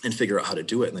and figure out how to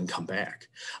do it and then come back.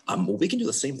 Well, we can do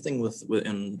the same thing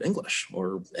in English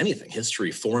or anything, history,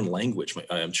 foreign language.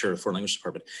 I'm chair of the foreign language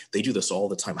department. They do this all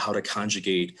the time, how to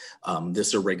conjugate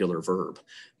this irregular verb.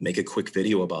 Make a quick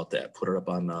video about that, put it up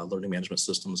on learning management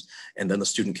systems, and then the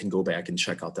student can go back and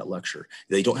check out that lecture.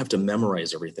 They don't have to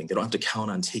memorize everything. They don't have to count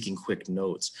on taking quick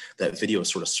notes. That video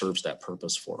sort of serves that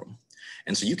purpose for them.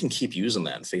 And so you can keep using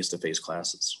that in face-to-face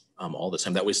classes all the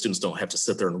time. That way students don't have to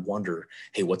sit there and wonder,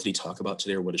 hey, what did he talk about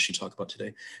today? Or what did she talk about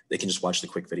today? They can just watch the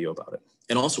quick video about it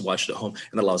and also watch it at home.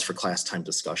 And that allows for class time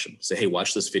discussion. Say, hey,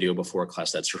 watch this video before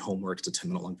class. That's your homework. It's a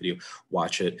 10-minute long video.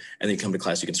 Watch it. And then you come to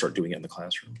class, you can start doing it in the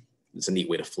classroom. It's a neat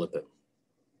way to flip it.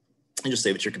 And just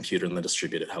save it to your computer and then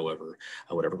distribute it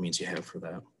whatever means you have for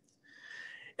that.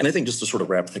 And I think just to sort of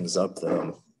wrap things up,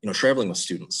 traveling with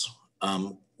students,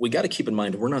 we got to keep in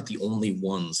mind, we're not the only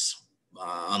ones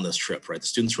on this trip, right? The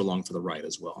students are along for the ride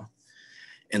as well.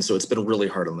 And so it's been really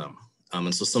hard on them.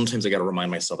 And so sometimes I got to remind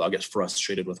myself, I'll get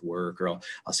frustrated with work, or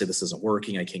I'll say this isn't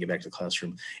working, I can't get back to the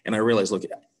classroom. And I realize, look,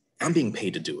 I'm being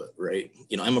paid to do it, right?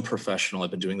 I'm a professional,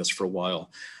 I've been doing this for a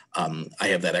while. I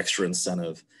have that extra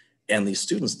incentive. And these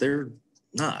students, they're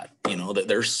not, that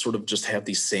they're sort of just have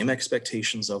these same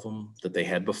expectations of them that they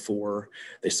had before.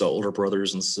 They saw older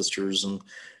brothers and sisters and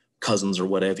cousins or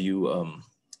whatever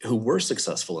who were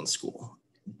successful in school,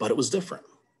 but it was different.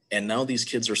 And now these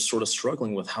kids are sort of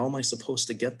struggling with, how am I supposed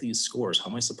to get these scores?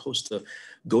 How am I supposed to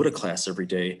go to class every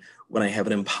day when I have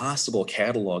an impossible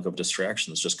catalog of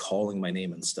distractions just calling my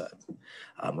name instead,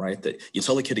 right? That you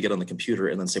tell a kid to get on the computer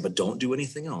and then say, but don't do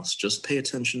anything else. Just pay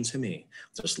attention to me.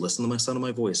 Just listen to my sound of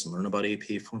my voice and learn about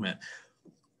APA format.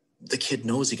 The kid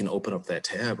knows he can open up that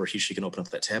tab, or she can open up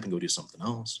that tab and go do something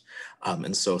else.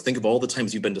 And so think of all the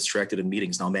times you've been distracted in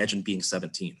meetings. Now imagine being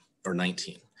 17 or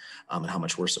 19 and how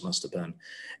much worse it must have been.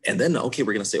 And then, okay,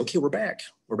 we're going to say, okay, we're back.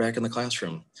 We're back in the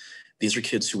classroom. These are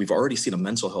kids who we've already seen a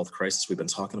mental health crisis. We've been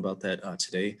talking about that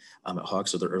today at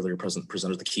Hawks, or the earlier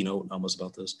presenter, the keynote was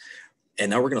about this.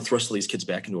 And now we're going to thrust all these kids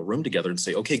back into a room together and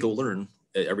say, okay, go learn.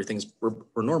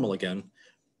 We're normal again.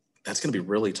 That's going to be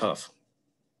really tough.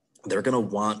 They're going to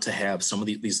want to have some of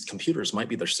these computers might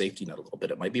be their safety net a little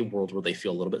bit. It might be a world where they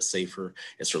feel a little bit safer.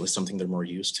 It's certainly something they're more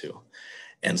used to.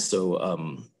 And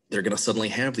so they're going to suddenly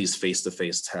have these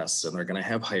face-to-face tests, and they're going to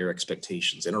have higher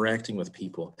expectations, interacting with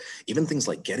people, even things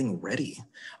like getting ready,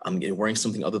 wearing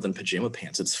something other than pajama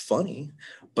pants. It's funny,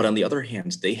 but on the other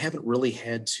hand, they haven't really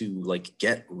had to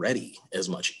get ready as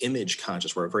much. Image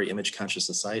conscious, we're a very image conscious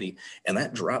society, and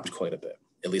that dropped quite a bit,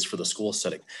 at least for the school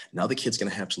setting. Now the kid's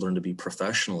going to have to learn to be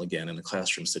professional again in a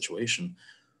classroom situation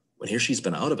when he or she's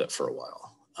been out of it for a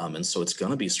while. And so it's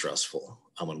going to be stressful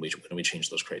when we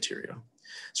change those criteria.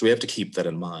 So we have to keep that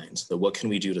in mind, that what can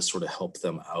we do to sort of help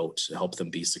them out, to help them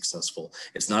be successful?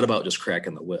 It's not about just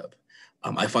cracking the whip.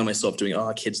 I find myself doing,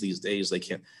 kids these days,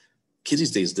 kids these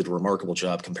days did a remarkable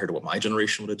job compared to what my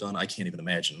generation would have done. I can't even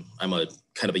imagine. I'm a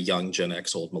kind of a young Gen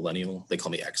X, old millennial. They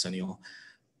call me Xennial.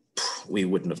 We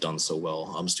wouldn't have done so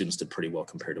well. Students did pretty well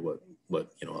compared to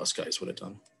what us guys would have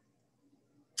done.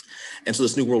 And so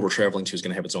this new world we're traveling to is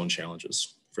going to have its own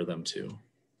challenges for them too.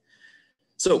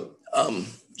 So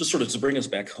just sort of to bring us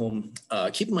back home,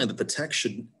 keep in mind that the tech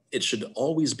should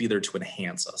always be there to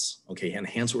enhance us, okay?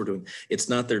 Enhance what we're doing. It's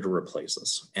not there to replace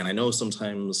us. And I know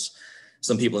sometimes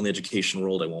some people in the education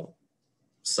world, I won't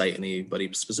cite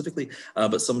anybody specifically,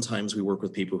 but sometimes we work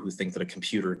with people who think that a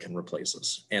computer can replace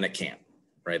us, and it can't,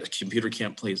 right? A computer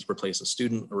can't replace a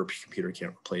student, or a computer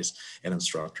can't replace an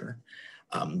instructor,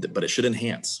 but it should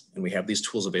enhance, and we have these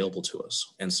tools available to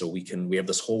us. And so we have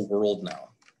this whole world now.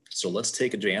 So let's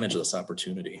take advantage of this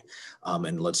opportunity,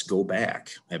 and let's go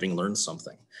back, having learned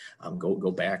something,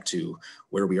 go back to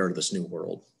where we are to this new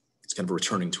world. It's kind of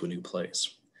returning to a new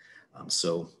place.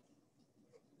 So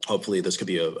hopefully this could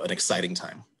be an exciting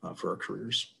time for our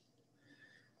careers.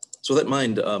 So with that in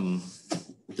mind,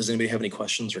 does anybody have any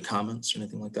questions or comments or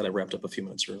anything like that? I wrapped up a few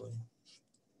minutes early.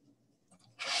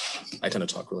 I tend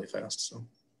to talk really fast, so.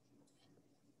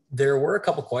 There were a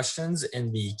couple questions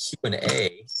in the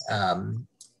Q&A.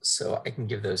 So I can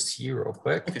give those to you real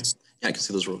quick. Okay. Yeah, I can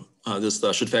see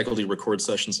those. Should faculty record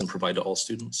sessions and provide to all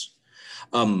students?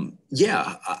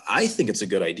 Yeah, I think it's a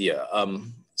good idea.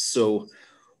 So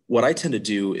what I tend to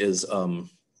do is,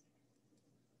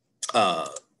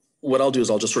 what I'll do is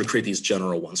I'll just sort of create these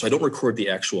general ones. So I don't record the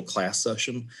actual class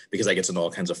session because I get into all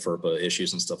kinds of FERPA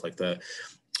issues and stuff like that.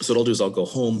 So what I'll do is I'll go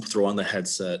home, throw on the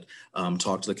headset,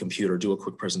 talk to the computer, do a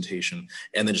quick presentation,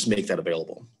 and then just make that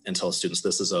available and tell students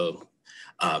this is a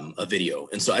video.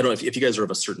 And so I don't know if you guys are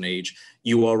of a certain age,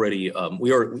 you already,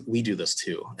 we do this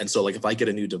too. And so like if I get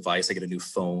a new device, I get a new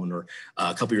phone, or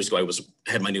a couple years ago, I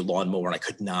had my new lawnmower and I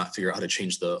could not figure out how to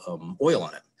change the oil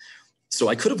on it. So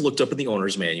I could have looked up in the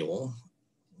owner's manual,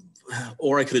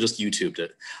 or I could have just YouTubed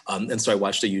it. And so I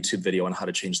watched a YouTube video on how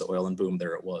to change the oil, and boom,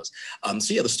 there it was.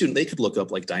 So yeah, the student, they could look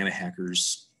up like Diana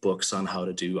Hacker's books on how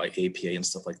to do APA and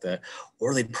stuff like that,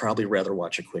 or they'd probably rather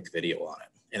watch a quick video on it.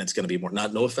 And it's going to be more,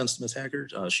 no offense to Ms. Hacker,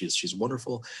 she's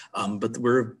wonderful, but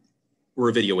we're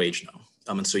a video age now.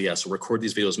 And so yeah, so record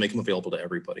these videos, make them available to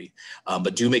everybody,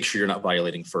 but do make sure you're not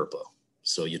violating FERPA.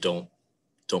 So you don't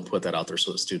put that out there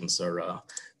so that students are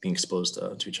being exposed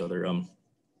to each other.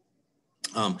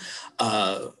 How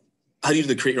do you do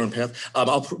the create your own path?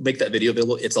 I'll make that video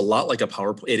available. It's a lot like a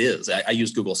PowerPoint. It is. I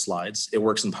use Google Slides. It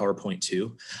works in PowerPoint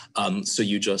too. So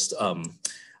you just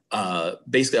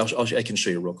basically, I can show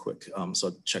you real quick.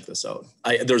 So check this out.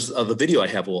 There's the video I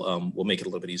have will make it a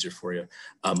little bit easier for you,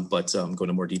 but go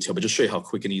into more detail. But just show you how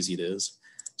quick and easy it is.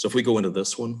 So if we go into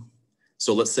this one,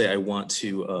 so let's say I want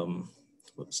to.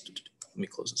 Let me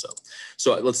close this out.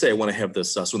 So let's say I want to have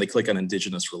this. So when they click on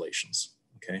Indigenous relations,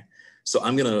 okay. So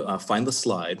I'm going to find the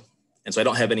slide. And so I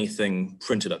don't have anything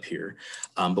printed up here.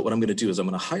 But what I'm going to do is I'm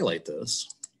going to highlight this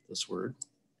word.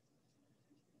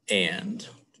 And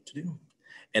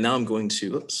now I'm going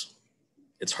to, oops,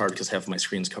 it's hard because half of my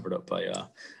screen's covered up by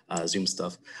Zoom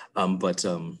stuff.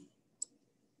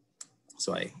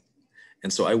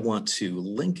 So I want to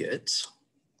link it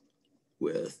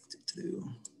with,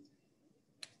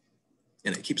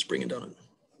 and it keeps bringing down.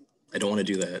 I don't want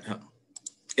to do that.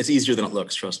 It's easier than it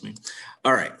looks, trust me.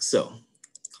 All right, so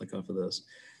click off of this.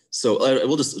 So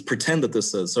we'll just pretend that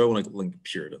this says, so I want to link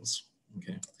Puritans,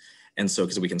 okay? And so,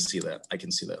 because we can see that, I can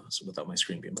see that so without my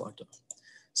screen being blocked off.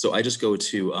 So I just go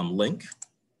to link,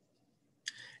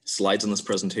 slides in this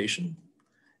presentation,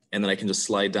 and then I can just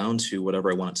slide down to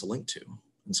whatever I want it to link to.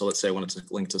 And so let's say I want it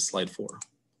to link to slide 4.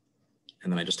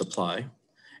 And then I just apply.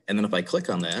 And then if I click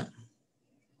on that,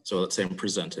 so let's say I'm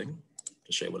presenting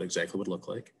to show you what exactly would look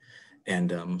like.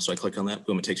 And so I click on that,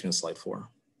 boom, it takes me to slide 4.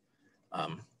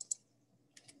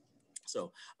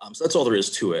 So that's all there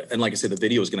is to it. And like I said, the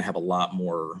video is going to have a lot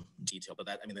more detail, but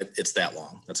it's that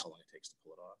long. That's how long it takes to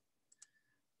pull it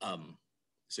off.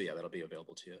 So yeah, that'll be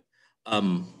available to you.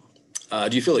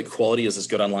 Do you feel like quality is as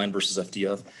good online versus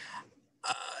FDF?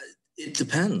 It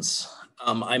depends.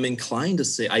 I'm inclined to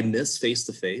say I miss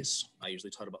face-to-face. I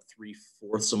usually taught about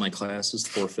 3/4 of my classes,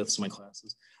 4/5 of my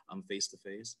classes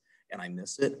face-to-face, and I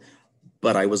miss it.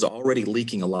 But I was already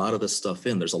leaking a lot of this stuff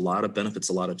in. There's a lot of benefits,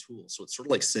 a lot of tools. So it's sort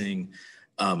of like saying,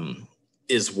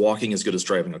 is walking as good as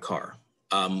driving a car?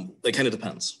 It kind of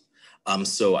depends.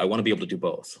 So I want to be able to do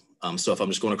both. So if I'm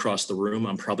just going across the room,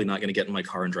 I'm probably not going to get in my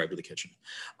car and drive to the kitchen.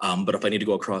 But if I need to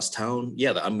go across town,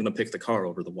 yeah, I'm going to pick the car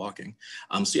over the walking.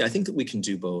 So yeah, I think that we can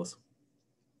do both.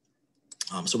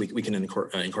 So we can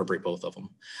incorporate both of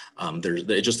them.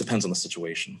 It just depends on the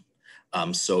situation.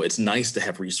 So it's nice to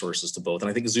have resources to both. And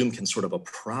I think Zoom can sort of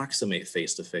approximate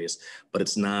face-to-face, but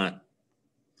it's not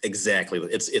exactly.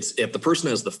 It's if the person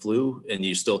has the flu and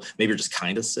you still, maybe you're just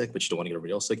kind of sick, but you don't want to get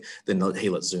everybody else sick, then hey,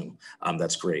 let's Zoom.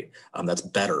 That's great. That's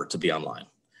better to be online.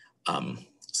 Yeah,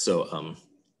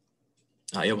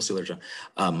 we'll see you later,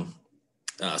 John.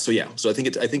 So yeah, so I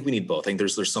think we need both. I think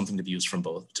there's something to be used from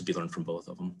both, to be learned from both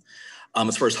of them.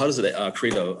 As far as how does it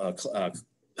create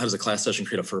how does a class session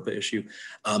create a FERPA issue?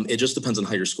 It just depends on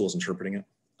how your school is interpreting it.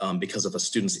 Because if a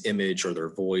student's image or their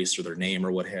voice or their name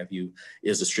or what have you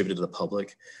is distributed to the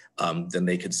public, then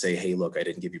they could say, hey, look, I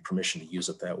didn't give you permission to use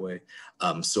it that way.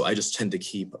 So I just tend to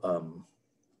keep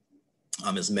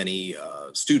as many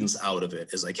students out of it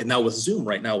as I can. Now with Zoom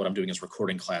right now, what I'm doing is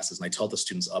recording classes, and I tell the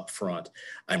students up front,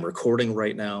 I'm recording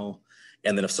right now.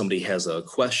 And then if somebody has a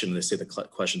question, they say the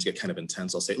questions get kind of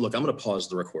intense, I'll say, look, I'm gonna pause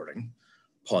the recording,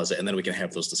 pause it, and then we can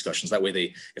have those discussions. That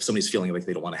way if somebody's feeling like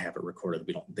they don't want to have it recorded,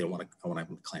 I don't want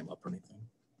them to clam up or anything.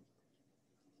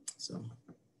 So,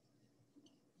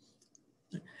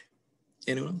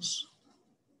 anyone else?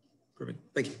 Perfect,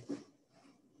 thank you.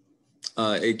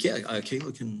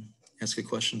 Kayla can ask a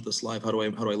question to this live. How do I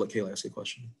let Kayla ask a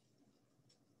question?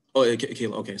 Oh,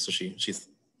 Kayla, okay, so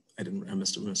I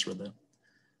misread that.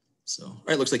 So, all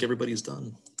right, looks like everybody's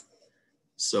done.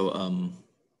 So,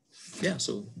 yeah,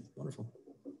 so wonderful.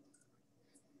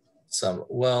 So,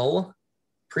 well,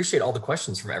 appreciate all the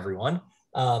questions from everyone.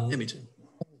 Yeah, me too.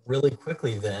 Really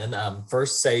quickly then,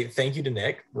 first say thank you to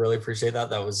Nick. Really appreciate that.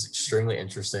 That was extremely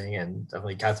interesting and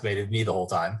definitely captivated me the whole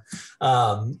time.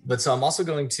 But so I'm also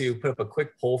going to put up a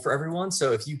quick poll for everyone.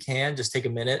 So if you can just take a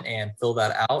minute and fill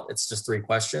that out. It's just 3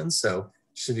 questions. So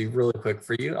it should be really quick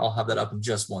for you. I'll have that up in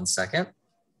just 1 second.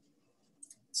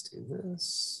 Let's do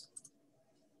this.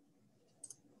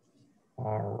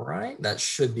 All right, that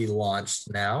should be launched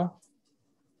now.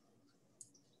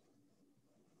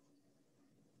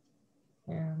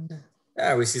 And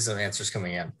we see some answers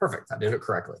coming in. Perfect, I did it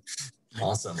correctly.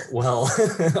 Awesome. Well,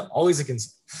 always a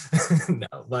concern.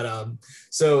 No, but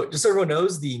so just so everyone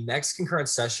knows, the next concurrent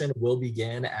session will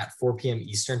begin at 4 p.m.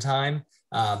 Eastern time.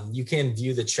 You can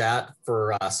view the chat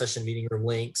for session meeting room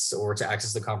links or to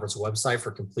access the conference website for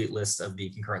a complete list of the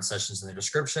concurrent sessions and the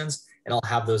descriptions. And I'll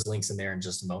have those links in there in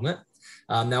just a moment.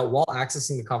 Now, while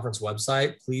accessing the conference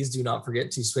website, please do not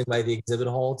forget to swing by the exhibit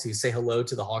hall to say hello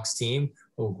to the Hawks team.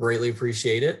 We'll greatly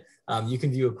appreciate it. You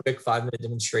can view a quick 5-minute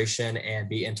demonstration and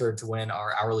be entered to win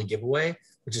our hourly giveaway,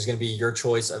 which is going to be your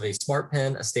choice of a smart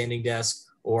pen, a standing desk,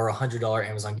 or a $100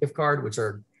 Amazon gift card, which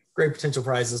are great potential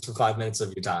prizes for 5 minutes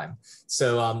of your time.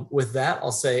 So with that,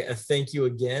 I'll say a thank you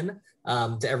again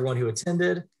to everyone who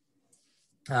attended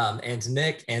and to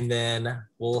Nick, and then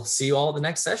we'll see you all at the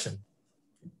next session.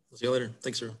 See you later.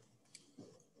 Thanks, sir.